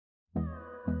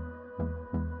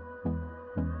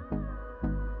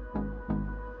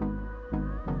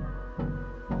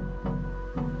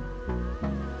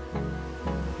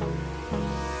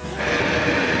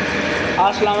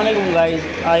अस्सलाम वालेकुम guys,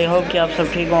 I hope कि आप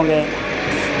सब ठीक होंगे।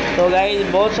 तो गाइस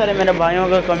बहुत सारे मेरे भाइयों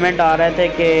का कमेंट आ रहे थे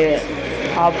कि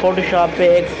आप फ़ोटोशॉप पे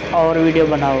एक और वीडियो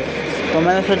बनाओ, तो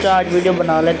मैंने सोचा आज वीडियो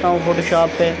बना लेता हूँ फ़ोटोशॉप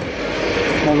पे,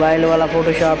 मोबाइल वाला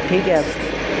फ़ोटोशॉप। ठीक है,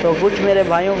 तो कुछ मेरे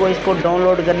भाइयों को इसको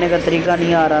डाउनलोड करने का तरीका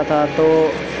नहीं आ रहा था, तो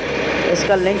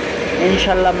इसका लिंक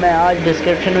इंशाल्लाह मैं आज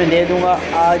डिस्क्रिप्शन में दे दूँगा।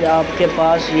 आज आपके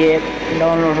पास ये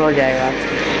डाउनलोड हो जाएगा,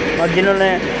 और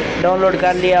जिन्होंने डाउनलोड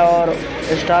कर लिया और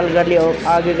इंस्टॉल कर लिया, और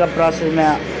आगे का प्रोसेस मैं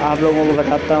आप लोगों को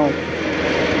बताता हूँ।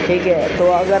 ठीक है, तो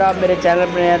अगर आप मेरे चैनल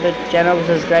पर हैं तो चैनल को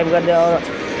सब्सक्राइब कर दें, और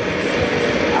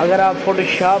अगर आप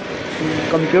फ़ोटोशॉप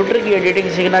कंप्यूटर की एडिटिंग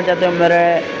सीखना चाहते हो, मेरा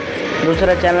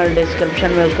दूसरा चैनल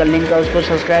डिस्क्रिप्शन में उसका लिंक है, उसको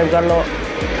सब्सक्राइब कर लो।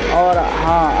 और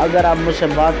हाँ, अगर आप मुझसे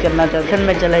बात करना चाहते हैं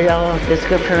में चले जाओ,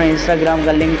 डिस्क्रिप्शन में इंस्टाग्राम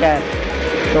का लिंक है,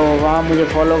 तो वहाँ मुझे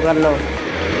फॉलो कर लो,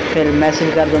 फिर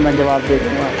मैसेज कर दो, मैं जवाब दे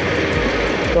दूँगा।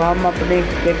 तो हम अपनी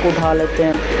पिक उठा लेते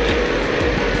हैं।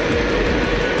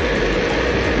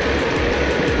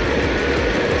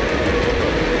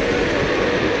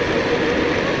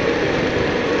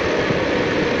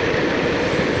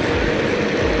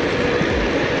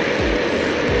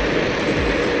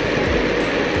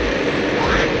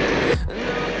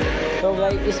 तो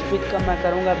भाई इस पिक का मैं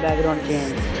करूँगा बैकग्राउंड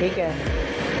चेंज। ठीक है,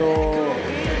 तो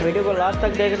वीडियो को लास्ट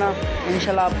तक देखना,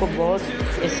 इंशाल्लाह आपको बहुत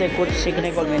इससे कुछ सीखने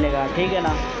को मिलेगा। ठीक है ना,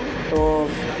 तो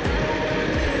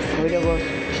वीडियो को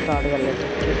स्टार्ट कर लेते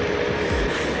हैं।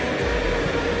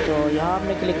 तो यहाँ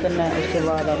आपने क्लिक करना है, उसके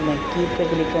बाद आपने कीप पे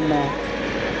क्लिक करना है।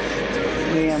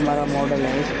 ये हमारा मॉडल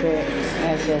है, इस पर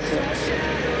ऐसे ऐसे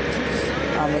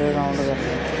आप राउंड करते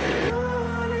हैं।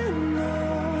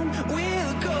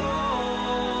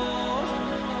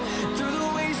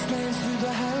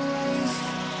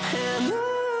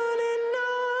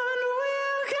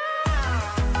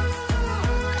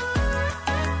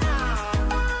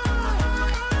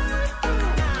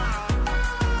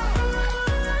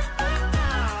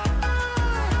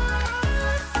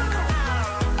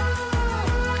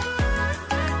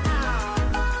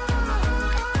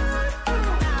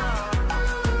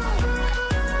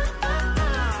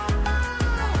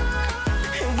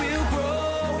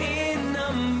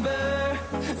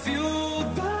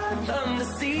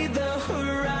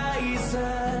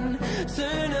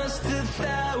 Turn us to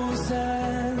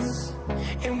thousands,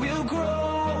 and we'll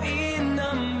grow in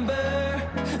number,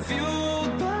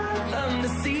 fueled by them to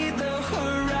see the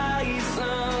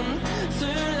horizon.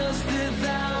 Turn us to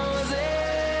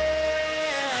thousands,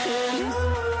 and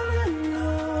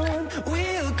on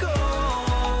we'll go,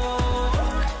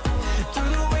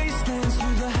 through the wastelands,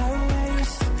 through the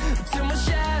highways, till my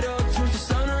shadow turns to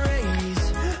sun rays.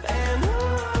 And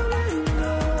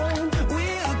on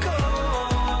we'll go,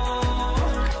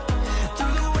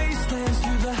 through the wastelands,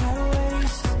 through the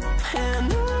highways,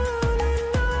 and on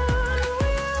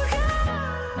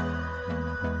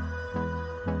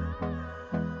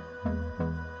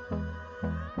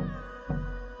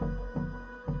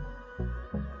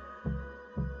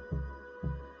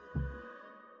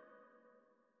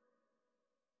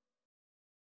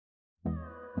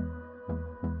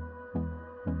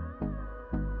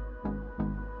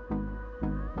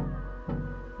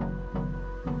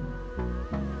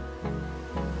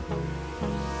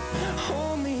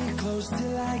hold me close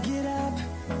till I get up.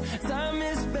 Time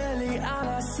is barely on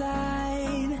our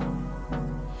side.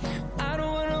 I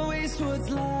don't wanna waste what's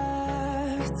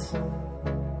left.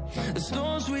 The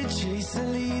storms we chase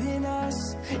are leading us,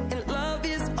 and love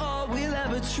is all we'll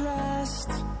ever trust.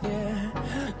 Yeah,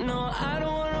 no, I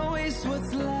don't wanna waste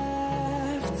what's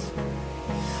left.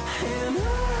 And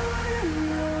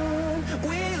on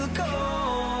we'll go,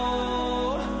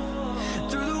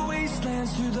 through the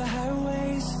wastelands, through the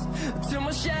highways, till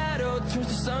my shadow turns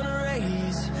to sun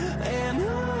rays. And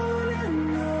on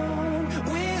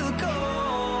we'll go,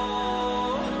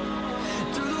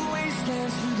 through the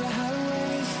wastelands, through the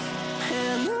highways,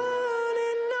 and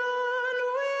on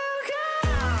we'll go.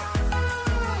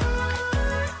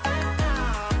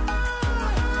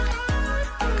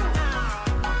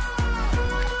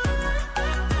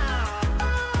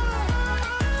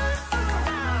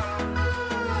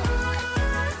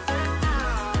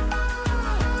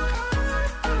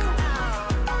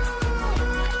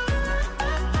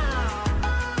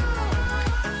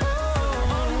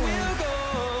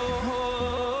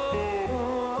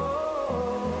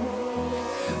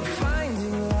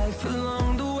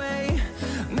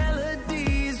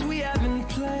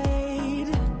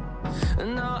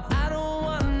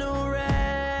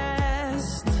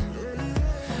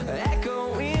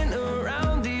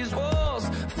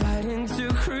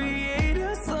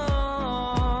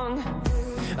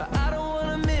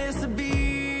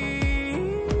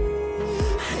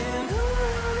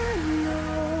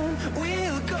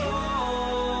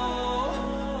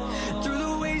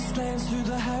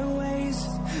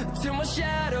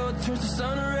 the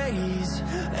sun rays,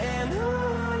 and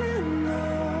on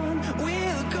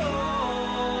we'll go,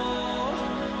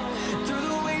 through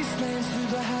the wastelands, through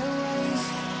the highways,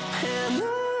 and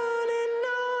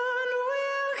on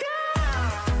we'll go.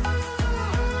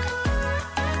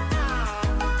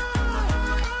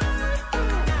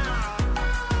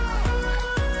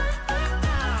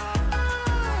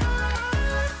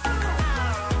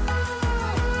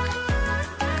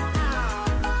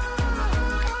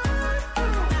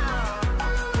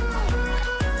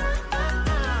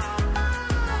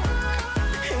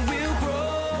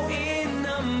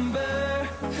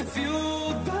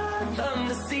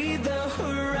 See the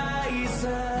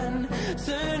horizon,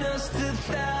 turn us to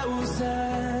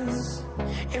thousands,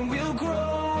 and we'll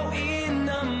grow in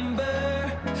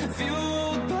number,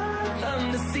 fueled by them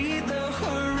to see the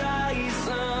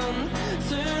horizon,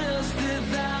 turn us to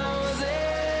thousands,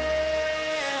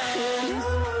 and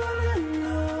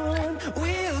on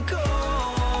we'll go,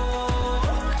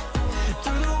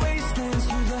 through the wastelands,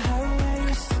 through the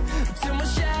highways, till my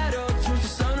shadow turns to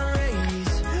sun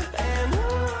rays, and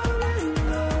on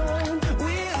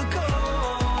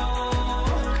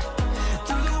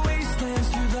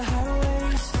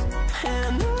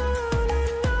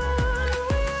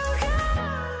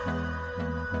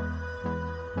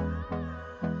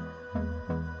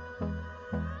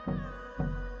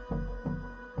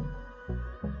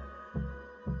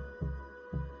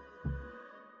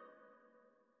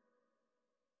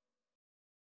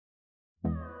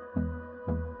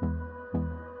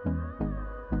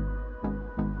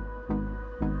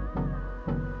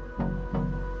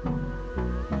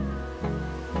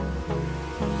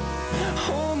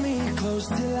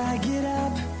till I get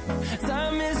up.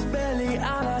 Time is barely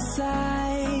on our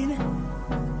side.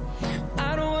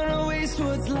 I don't wanna waste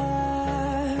what's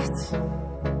left.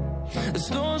 The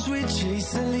storms we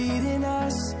chase are leading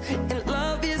us, and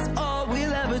love is all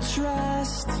we'll ever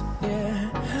trust. Yeah,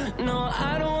 no,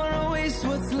 I don't wanna waste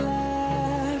what's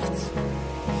left.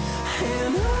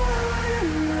 And on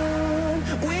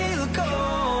we'll go,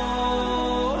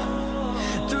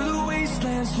 through the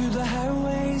wastelands, through the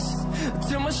highways,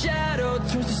 till my shadow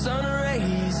turns to sun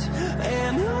rays,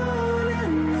 and on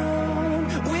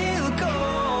we'll go,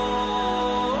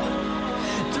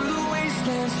 through the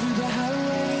wastelands, through the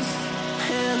highways,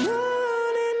 and on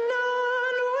we'll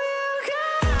go.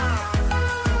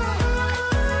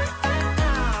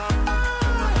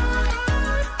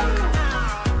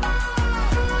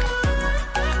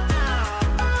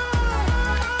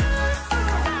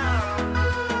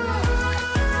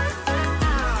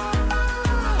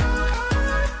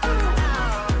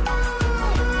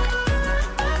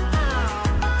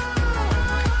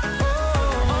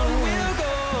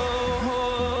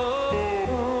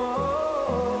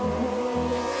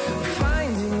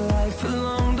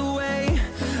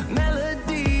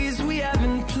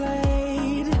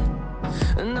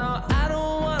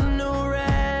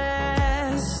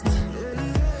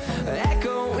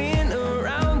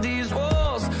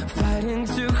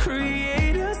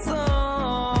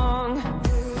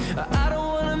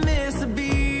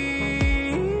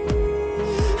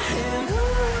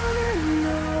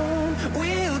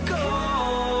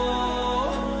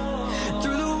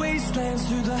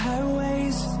 Through the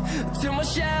highways, till my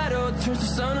shadow turns to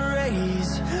sun rays,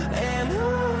 and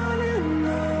on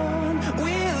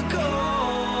we'll go,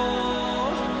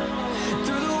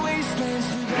 through the wastelands,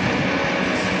 through the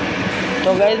highways. तो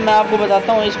guys मैं आपको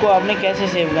बताता हूँ इसको आपने कैसे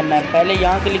save करना है। पहले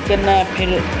यहाँ क्लिक करना है, फिर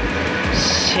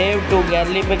सेव टू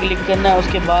गैलरी पे क्लिक करना है,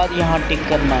 उसके बाद यहाँ टिक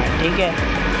करना है। ठीक है,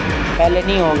 पहले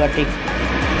नहीं होगा टिक।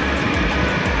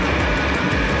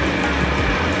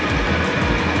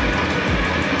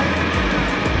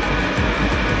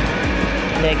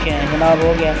 देखें जनाब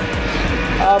हो गया।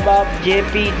 अब आप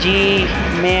JPG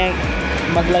में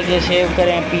मतलब कि सेव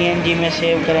करें, PNG में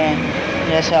सेव करें,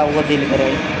 जैसे आपको दिल करे।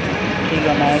 ठीक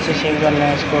है ना, ऐसे सेव कर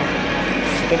लें इसको।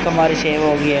 पिक हमारी सेव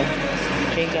हो गई है।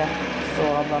 ठीक है, तो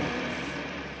अब आप